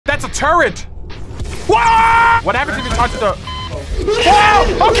that's a turret. Whoa! What happens if you touch the...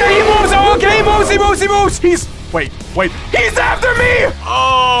 Whoa! Okay, he moves. Okay, he moves. He's... Wait. He's after me!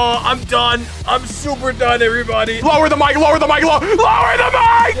 Oh, I'm done. I'm super done, everybody. Lower the mic. Lower the mic.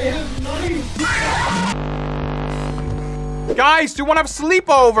 Guys, do you want to have a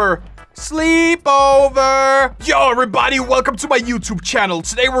sleepover? Yo, everybody, welcome to my YouTube channel.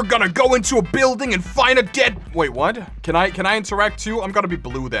 Today we're gonna go into a building and find a dead... Wait, what? Can I interact too? I'm gonna be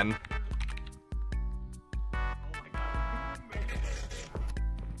blue then.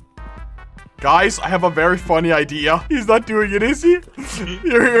 Guys, I have a very funny idea. He's not doing it, is he?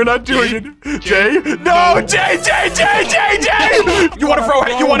 You're not doing it. Jay? No, Jay! You wanna throw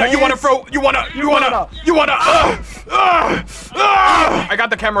it? I got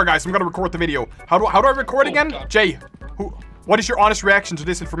the camera, guys. I'm gonna record the video. How do I record again? Jay, what is your honest reaction to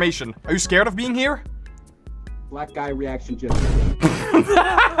this information? Are you scared of being here? Black guy reaction just.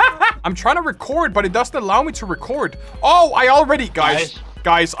 I'm trying to record, but it doesn't allow me to record. Oh, I already, guys,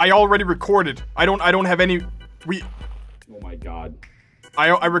 I already recorded. I don't have any. Oh my god.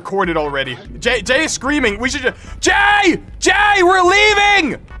 I recorded already. Jay is screaming. We should just. Jay, we're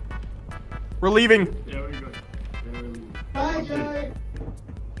leaving. We're leaving. Yeah, we're good. Bye, Jay.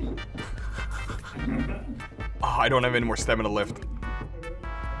 Oh, I don't have any more stamina left.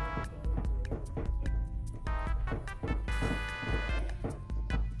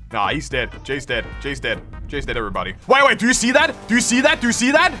 Nah, he's dead. Jay's dead, everybody. Wait, do you see that? Do you see that?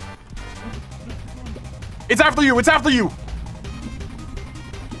 It's after you,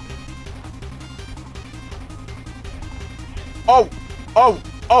 Oh,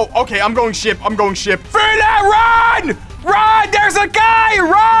 okay, I'm going ship. Run! There's a guy!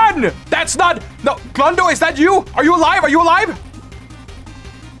 Run! That's not... No, Glondo, is that you? Are you alive?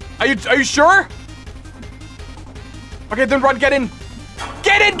 Are you sure? Okay, then run, get in.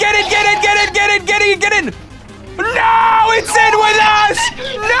 Get in! No! It's in with us!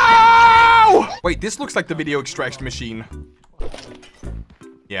 No! Wait, this looks like the video extraction machine.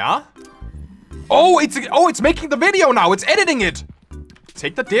 Yeah? Oh, it's making the video now. It's editing it.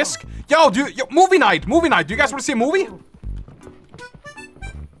 Take the disc. Yo, movie night. Do you guys want to see a movie?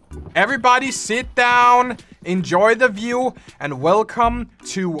 Everybody sit down, enjoy the view, and welcome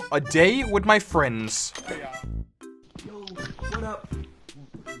to a day with my friends. Yo, what up?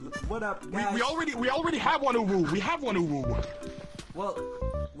 What up, guys? We already have one uwu. Well,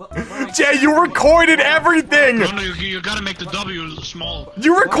 Jay, you recorded everything! No, you gotta make the W small.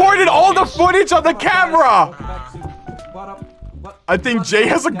 You recorded all the footage on the camera! I think Jay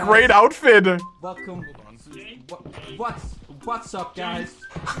has a great outfit. Welcome. What's up, guys?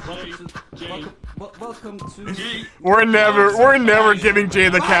 Welcome to... We're never giving Jay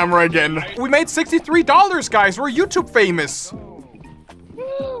the camera again. We made $63, guys. We're YouTube famous.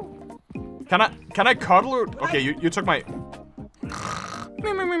 Can I cuddle her? Okay, you took my...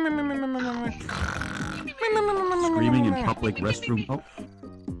 Screaming in public restroom. Oh.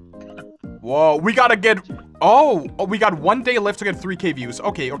 Whoa, we gotta get... Oh, we got 1 day left to get 3K views.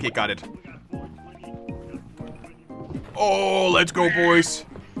 Okay, got it. Oh, let's go, boys.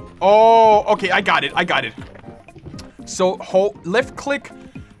 Oh, okay, I got it. So, left click.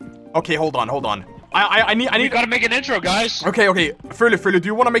 Okay, hold on. I need... We gotta make an intro, guys. Okay. Furley, do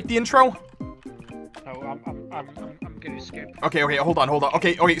you want to make the intro? No, I'm getting scared. Okay, hold on.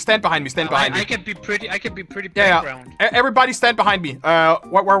 Okay, stand behind me. I can be pretty background. Yeah. Everybody stand behind me.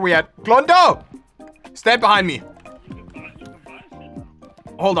 Where are we at? Glondo! Stand behind me.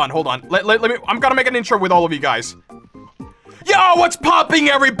 Hold on. Let me... I'm gonna make an intro with all of you guys. Yo, what's popping,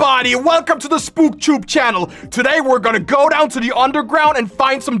 everybody? Welcome to the SpookTube channel. Today, we're gonna go down to the underground and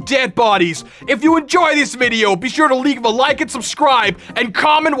find some dead bodies. If you enjoy this video, be sure to leave a like and subscribe, and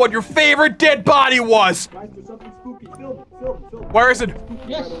comment what your favorite dead body was. Guys, there's something spooky. Film. Where is it?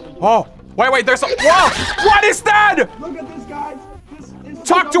 Yes. Oh, wait, there's a... Whoa! What is that? Look at this, guys.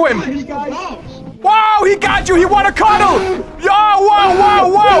 Talk to him. Guys. Wow, he got you. He want to cuddle. Yo,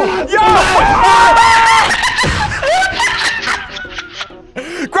 whoa. Yo.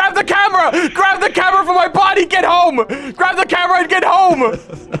 Grab the camera for my body. Get home. Grab the camera and get home.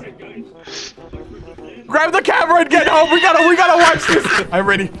 We gotta watch this. I'm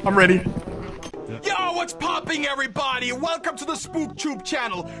ready. Yo, what's popping, everybody? Welcome to the SpookTube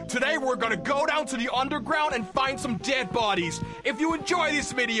channel. Today, we're gonna go down to the underground and find some dead bodies. If you enjoy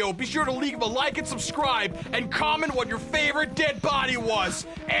this video, be sure to leave a like and subscribe, and comment what your favorite dead body was.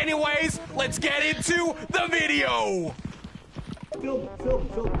 Anyways, let's get into the video. Film.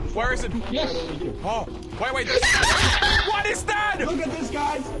 Where is it? Yes. Oh, wait. What is that? Look at this,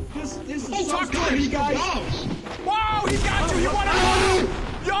 guys. This is Talk to him, him. guys. Wow, he got you. He wanna...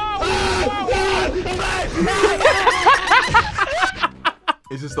 Yo,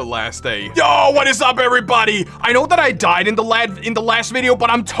 Is this the last day? Yo, what is up, everybody? I know that I died in the last video, but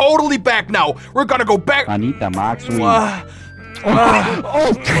I'm totally back now. We're gonna go back. Anita Max win. A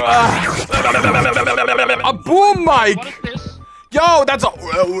boom mic. What is this? Yo, that's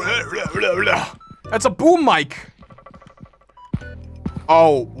a boom mic.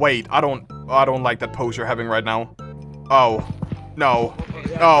 Oh wait, I don't like that pose you're having right now. Oh. No.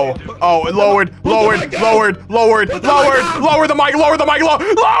 Oh. Oh, lower the mic, lower the mic, lower the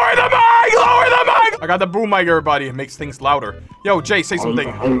mic. I got the boom mic, everybody. It makes things louder. Yo, Jay, say something.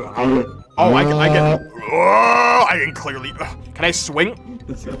 Oh, I can clearly. Can I swing?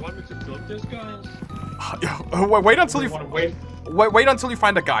 Wait until you. Wait until you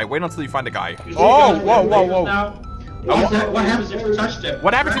find a guy. Wait until you find a guy. Oh, whoa. What happens if you touch them?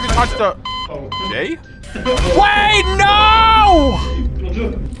 What happens if you touch the... Jay? Wait, no!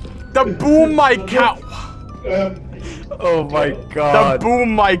 The boom mic count. Oh my god. The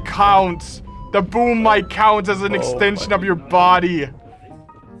boom mic counts. The boom mic counts as an extension of your body.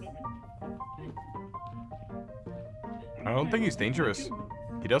 I don't think he's dangerous.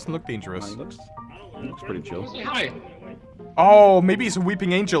 He doesn't look dangerous. He looks pretty chill. Say hi. Oh, maybe he's a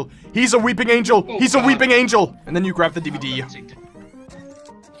weeping angel. He's a weeping angel. He's a weeping angel. And then you grab the DVD.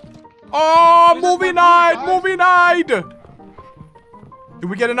 Oh, movie night, movie night. Did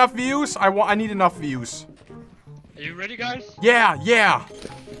we get enough views? I need enough views. Are you ready, guys? Yeah.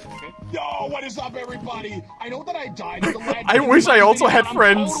 Yo, what is up, everybody? I know that I died in the last I wish I also had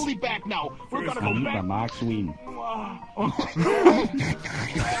friends. I'm totally back now. We're gonna go Anita back. Max win.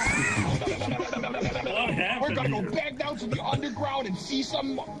 We're gonna go back down to the underground and see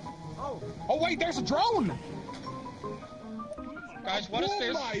some. Oh wait, there's a drone. Guys, what is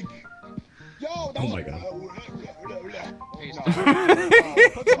this? Mike. Yo, that Oh was my god. Please.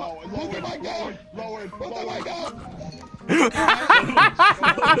 Put the mic down. Lower. Put the mic down.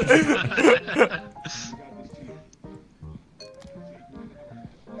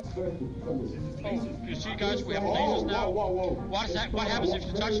 Oh, you see, guys, we have lasers now. Whoa. What is that? What happens if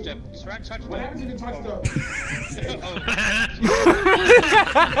you touch them? Touch them. What happens if you touch the? Go say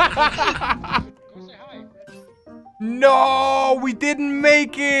hi. No, we didn't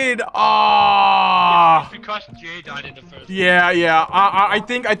make it. Ah. Because Jay died in the first. Yeah. I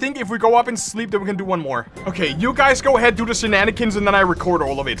think if we go up and sleep, then we can do one more. Okay, you guys go ahead, do the shenanigans, and then I record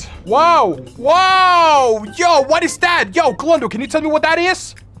all of it. Wow. Yo, what is that? Yo, Glondo, can you tell me what that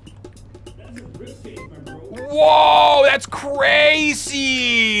is? Whoa, that's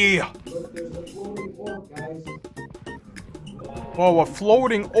crazy. Whoa, a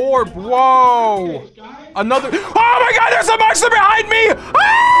floating orb. Whoa. Another. Oh my god, there's a monster behind me.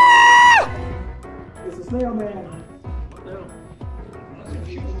 Ah! It's a snail man.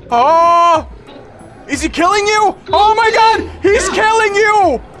 Oh! Is he killing you? Oh my god! He's killing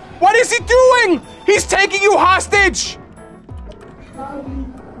you! What is he doing? He's taking you hostage!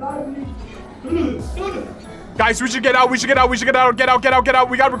 Guys, we should get out. Get out.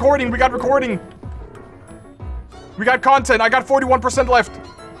 We got recording. We got content. I got 41% left.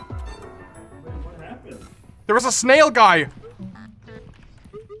 There was a snail guy.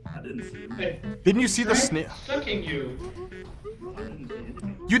 Didn't you see the snail? Sucking you.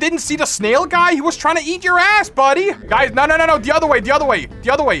 You didn't see the snail guy? He was trying to eat your ass, buddy. Guys, no. The other way.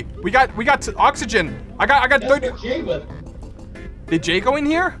 We got oxygen. I got 30. Jay with. Did Jay go in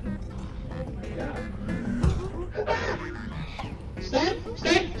here?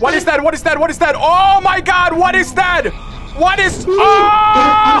 What is that? Oh my god, what is that? Oh!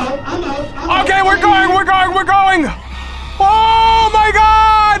 Okay, we're going. Oh my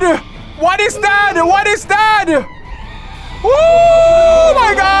god! What is that? Oh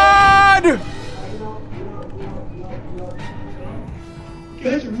my god!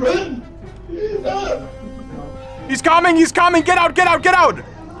 Guys, run! He's coming! Get out!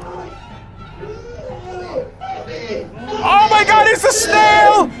 Oh my god, it's the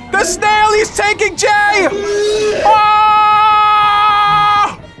snail! He's taking Jay!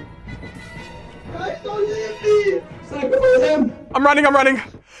 Ah! Guys, don't leave me! Sacrifice him! I'm running.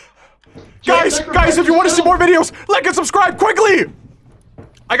 Guys, if you want to see more videos, like and subscribe quickly!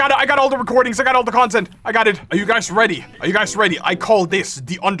 I got all the recordings, I got all the content. I got it. Are you guys ready? I call this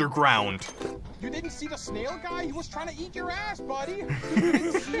the underground. You didn't see the snail guy? He was trying to eat your ass, buddy. You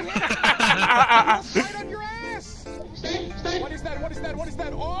didn't see him? He was right on your ass. What is that?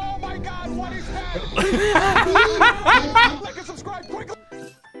 Oh my god, what is that? Like and subscribe quickly.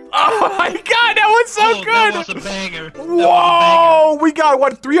 Oh my god, that was so good! That was a banger. Whoa! We got,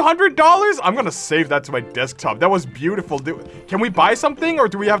 what, $300? I'm gonna save that to my desktop. That was beautiful. Can we buy something, or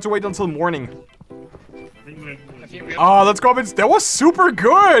do we have to wait until morning? Oh, let's go up. That was super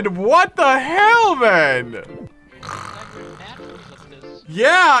good. What the hell, man?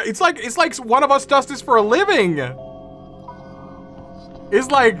 Yeah, it's like one of us does this for a living. It's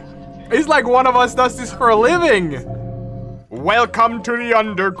like one of us does this for a living. Welcome to the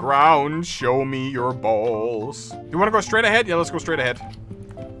underground. Show me your balls. You want to go straight ahead? Yeah, let's go straight ahead.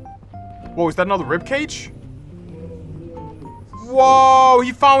 Whoa, is that another ribcage? Whoa,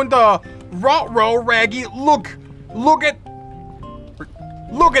 he found a row raggy. Look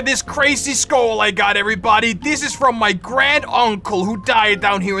at this crazy skull I got, everybody. This is from my grand uncle who died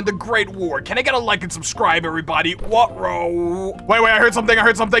down here in the Great War. Can I get a like and subscribe, everybody? What row? Wait, I heard something.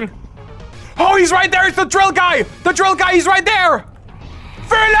 Oh, he's right there. It's the drill guy. He's right there.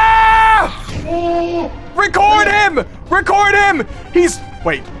 Fila! Record him. He's,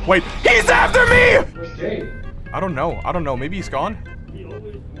 wait. He's after me. Where's Jay? I don't know. Maybe he's gone.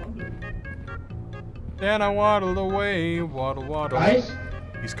 Then I waddled away. Waddle. Guys?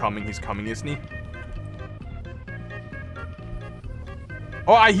 He's coming, isn't he?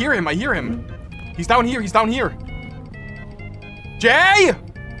 Oh, I hear him. He's down here. Jay!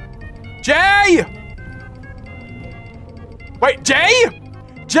 Wait, Jay!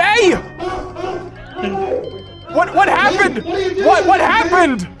 What happened? What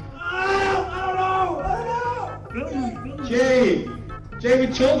happened? Jay, we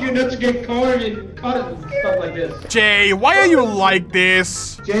told you not to get caught and stuff like this. Jay, why are you like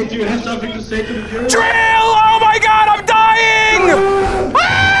this? Jay, do you have something to say to the jury? Drill! Oh my god, I'm dying!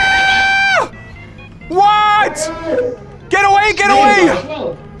 Ah! What? Get away!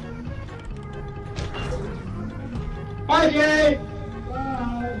 Well. Bye, Jay!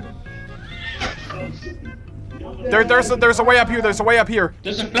 There's a way up here. There's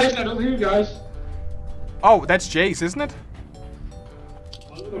a flashlight over here, guys. Oh, that's Jay's, isn't it?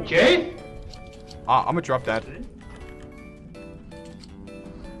 Jay? I'm gonna drop that.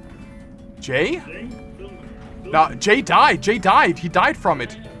 Jay? No, Jay died. He died from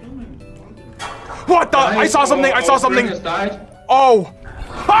it. What the? I saw something. Oh!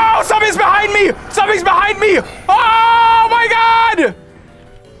 Oh, something's behind me! Oh my god!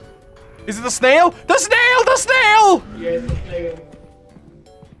 Is it the snail? The snail! Yeah, it's the snail.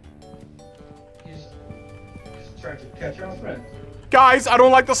 He's trying to catch our friend. Guys, I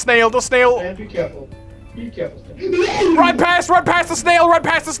don't like the snail. Man, be careful. Run past the snail.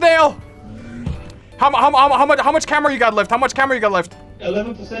 How much camera you got left?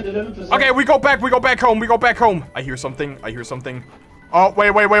 11%. Okay, we go back home. I hear something. Oh,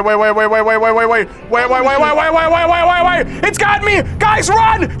 wait. It's got me! Guys,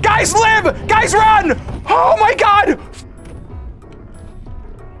 run! Guys, live! Guys, run! Oh my god!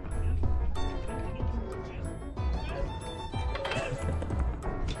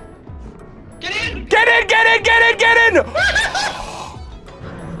 Get in!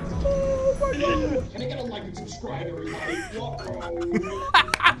 Can I get a like and subscribe, everybody?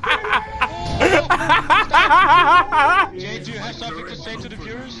 Jay, do you have something to say to the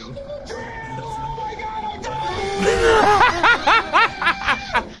viewers?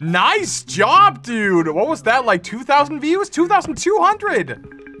 Nice job, dude. What was that, like 2,000 views?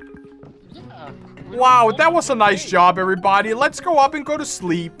 2,200. Wow, that was a nice job, everybody. Let's go up and go to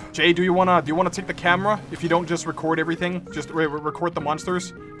sleep. Jay, do you wanna take the camera? If you don't just record everything, just record the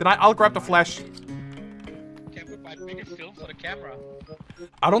monsters. Then I'll grab the flash. Can we buy bigger film for the camera?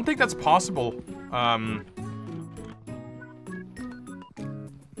 I don't think that's possible.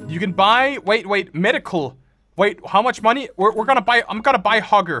 You can buy. Wait, medical. Wait, how much money? We're gonna buy. I'm gonna buy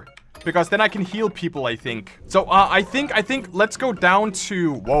Hugger. Because then I can heal people, I think. So, I think, let's go down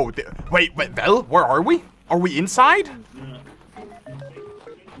to... Whoa, wait, Vel, where are we? Are we inside?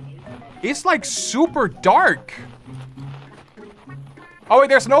 It's like super dark. Oh, wait,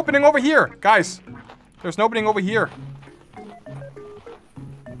 there's an opening over here. Guys, there's an opening over here.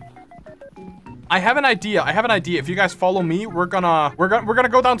 I have an idea. If you guys follow me, we're gonna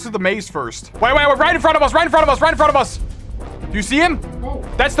go down to the maze first. Wait, right in front of us. Do you see him?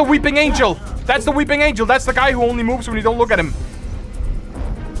 That's the weeping angel. That's the guy who only moves when you don't look at him.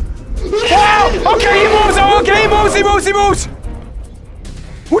 Wow! Okay, he moves. He moves.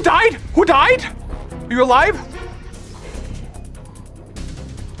 Who died? Are you alive?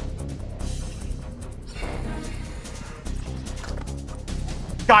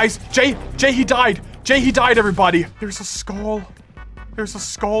 Guys, Jay, he died. Everybody. There's a skull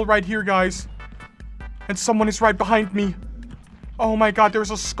right here, guys. And someone is right behind me. Oh my god,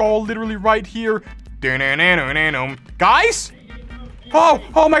 there's a skull literally right here. Guys?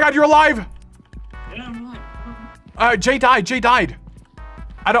 Oh my god, you're alive. Jay died.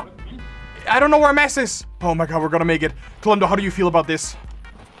 I don't know where Mess is. Oh my god, we're gonna make it. Kalundo, how do you feel about this?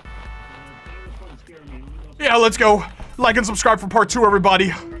 Yeah, let's go. Like and subscribe for part 2,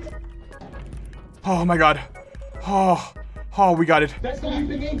 everybody. Oh my god. Oh, we got it. That's the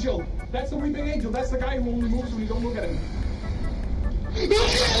weeping angel. That's the weeping angel. That's the guy who only moves when you don't look at him.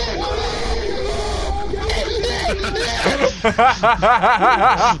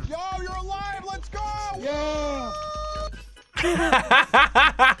 Yo, you're alive. Let's go. Yeah.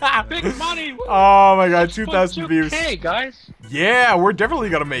 Big money. Oh my god, 2,000 views. Hey guys. Yeah, we're definitely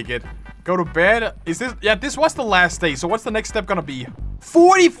gonna make it. Go to bed. Is this? Yeah, this was the last day. So what's the next step gonna be?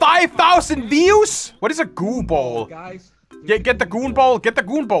 45,000 views? What is a goo ball? Guys. Get the goon ball. Get the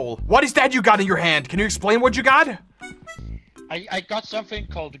goon ball. What is that you got in your hand? Can you explain what you got? I got something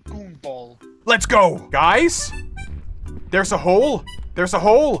called a goon ball. Let's go, guys. There's a hole. There's a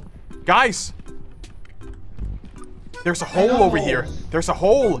hole, guys. There's a hole over here. There's a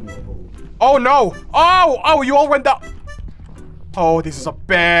hole. Oh no. Oh, you all went down. Oh, this is a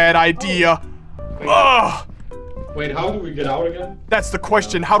bad idea. Ugh. Wait, how do we get out again? That's the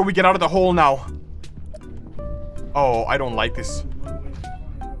question. How do we get out of the hole now? Oh, I don't like this.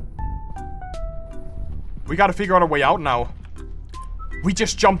 We gotta figure out a way out now. We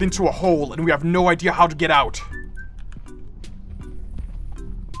just jumped into a hole and we have no idea how to get out.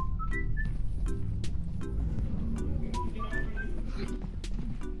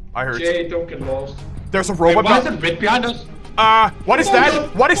 I heard. Jay, don't get lost. There's a robot. Why is it red behind us? What is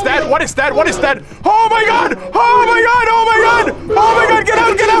that? What is that? What is that? What is that? Oh my god! Oh my god! Oh my god! Oh my god! Get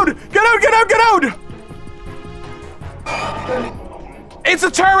out! Get out! Get out! Get out! Get out! It's a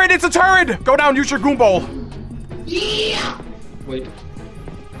turret! It's a turret! Go down, use your goon ball. Yeah! Wait.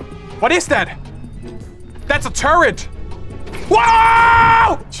 What is that? That's a turret!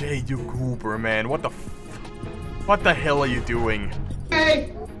 Wow! Jay, you goober, man. What the hell are you doing?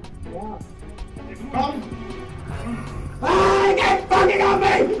 Hey! Come! Ah, get fucking on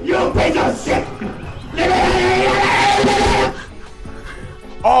me! You piece of shit!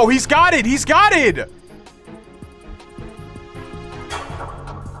 Oh, he's got it! He's got it!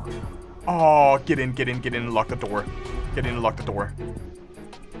 Oh, get in, get in, get in, and lock the door. Get in and lock the door.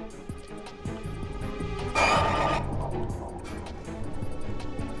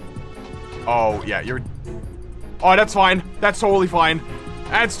 Oh, yeah, you're... Oh, that's fine. That's totally fine.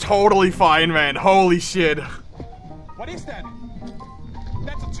 That's totally fine, man. Holy shit. What is that?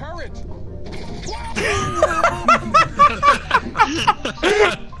 That's a turret.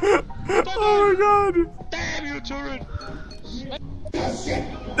 Oh my god. Damn you, turret!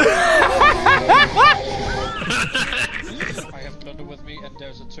 I have Plunder with me, and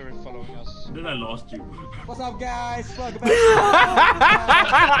there's a turret following us. Then I lost you. What's up, guys? Welcome back.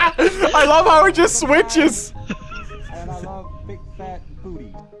 I love how it just switches. And I love big fat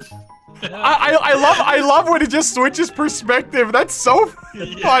booty. I love when it just switches perspective. That's so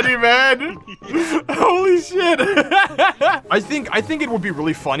funny, man. Holy shit. I think it would be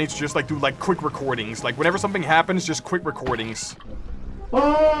really funny to just like do like quick recordings. Like whenever something happens, just quick recordings.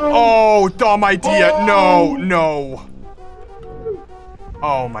 Oh, dumb idea. No, no.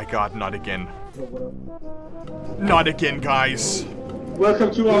 Oh my god, not again. Not again, guys.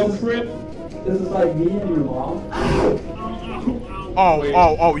 Welcome to our crib. This is like me and your mom.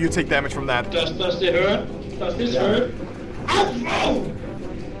 Oh, you take damage from that. Does it hurt? Does this hurt? Ow!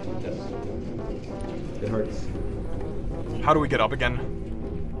 It hurts. How do we get up again?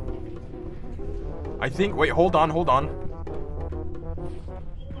 I think, wait, hold on.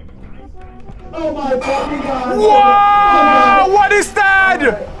 Oh my fucking god! Whoa! What is that?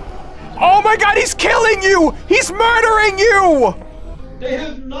 Oh my god, he's killing you! He's murdering you! They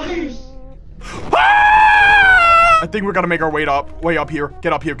have knives! Ah! I think we're gonna make our way up here.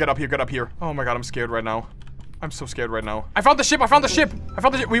 Get up here. Oh my god, I'm scared right now. I'm so scared right now. I found the ship. We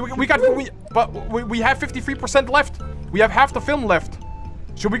have 53% left. We have half the film left.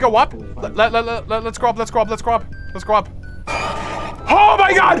 Should we go up? Let's go up. Oh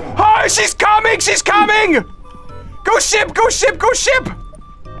my god! Oh, she's coming! Go ship!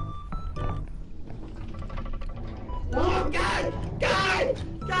 Oh god!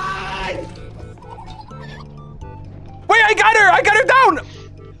 Wait, I got her down!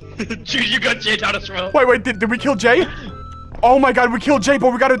 Dude, you got Jay down as well. Wait, did we kill Jay? Oh my god, we killed Jay,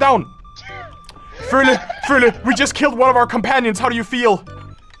 but we got her down. Furle, we just killed one of our companions. How do you feel?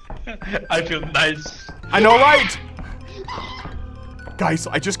 I feel nice. I know, right? Guys,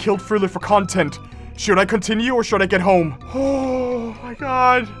 I just killed Furle for content. Should I continue or should I get home? Oh my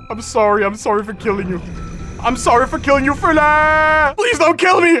god. I'm sorry for killing you. Furle! Please don't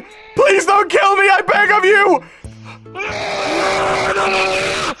kill me! I beg of you!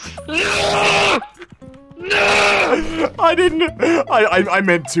 I didn't. I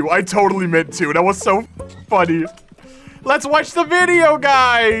meant to. I totally meant to. That was so funny. Let's watch the video,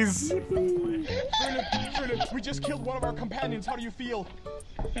 guys. We just killed one of our companions. How do you feel?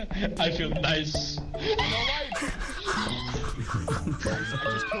 I feel nice. I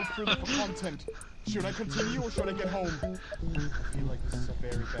just killed Philip for content. Should I continue or should I get home? I feel like this is a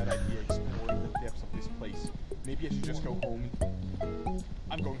very bad idea, exploring the depths of this place. Maybe I should just go home.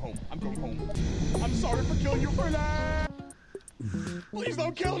 I'm going home. I'm going home. I'm sorry for killing you, Philip! Please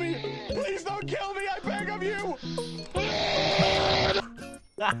don't kill me! Please don't kill me! I beg of you!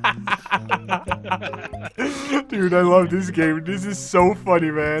 Dude, I love this game. This is so funny,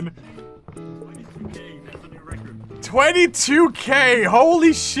 man. 22K!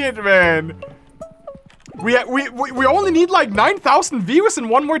 Holy shit, man! We only need like 9,000 views and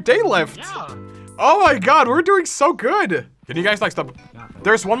one more day left. Yeah. Oh my god, we're doing so good. Can you guys like stop?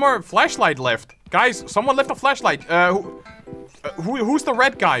 There's one more flashlight left. Guys, someone left a flashlight. Who's the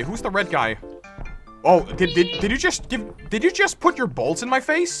red guy? Who's the red guy? Oh, did you just put your balls in my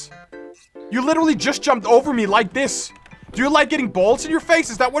face? You literally just jumped over me like this. Do you like getting balls in your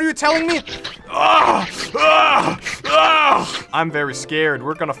face? Is that what you're telling me? I'm very scared.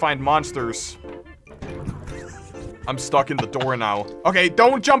 We're gonna find monsters. I'm stuck in the door now. Okay,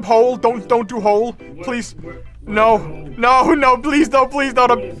 don't jump hole. Don't do hole. Please. No, please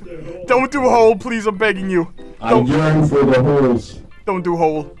don't. Don't do hole, please. I'm begging you. I yearn for the holes. Don't do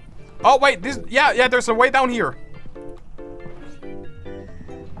hole. Oh wait, yeah. There's a way down here.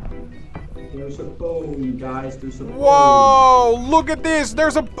 There's a bone, you guys. There's a bone. Whoa! Look at this.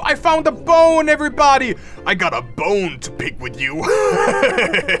 I found a bone, everybody. I got a bone to pick with you.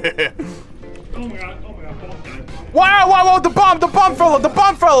 Oh my god. Wow! The bomb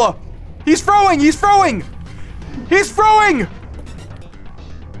fella! He's throwing! He's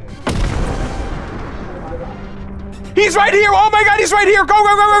right here! Oh my god, he's right here! Go!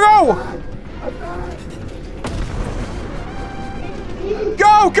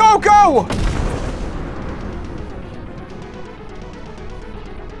 Go!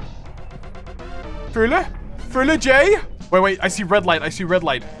 Fulle, Jay? Wait, I see red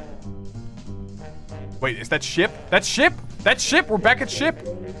light. Wait, is that ship? That's ship! We're back at ship!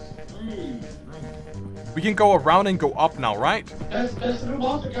 We can go around and go up now, right? There's a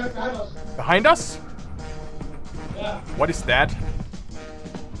monster guy behind us. Behind us? Yeah. What is that?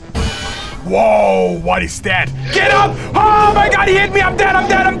 Whoa, what is that? Get up! Oh my god, he hit me! I'm dead!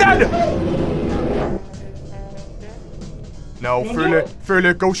 No,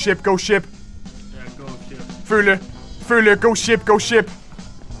 Fulle, go ship. Yeah, go ship. Fulle, go ship.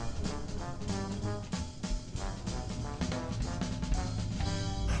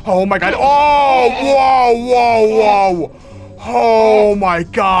 Oh my god. Oh, whoa. Oh my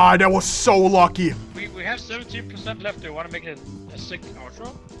god, that was so lucky. We have 17% left. Do you want to make a sick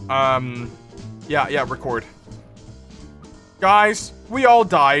outro? Yeah, record. Guys, we all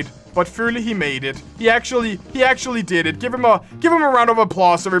died, but Fulle, he made it. He actually did it. Give him a round of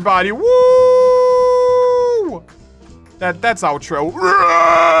applause, everybody. Woo! That's outro.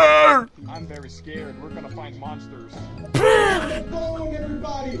 I'm very scared. We're gonna find monsters. Bone,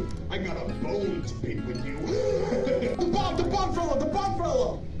 everybody! I got a bone to pick with you. The bomb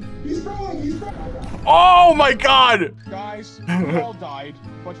fella! He's throwing! Oh my god! Guys, we all died,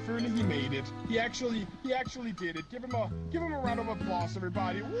 but Fulle, he made it. He actually did it. Give him a round of applause,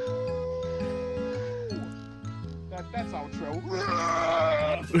 everybody. Woo! That's outro.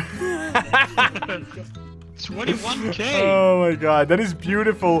 21K. Oh my god, that is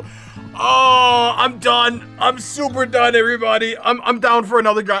beautiful. Oh, I'm done. I'm super done, everybody. I'm down for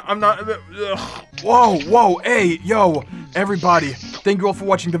another guy. I'm not. Whoa, hey, yo, everybody. Thank you all for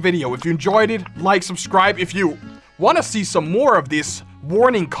watching the video. If you enjoyed it, like, subscribe. If you want to see some more of this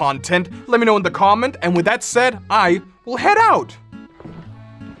warning content, let me know in the comment. And with that said, I will head out.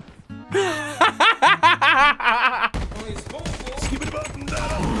 Skip it up and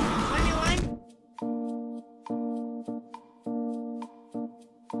down.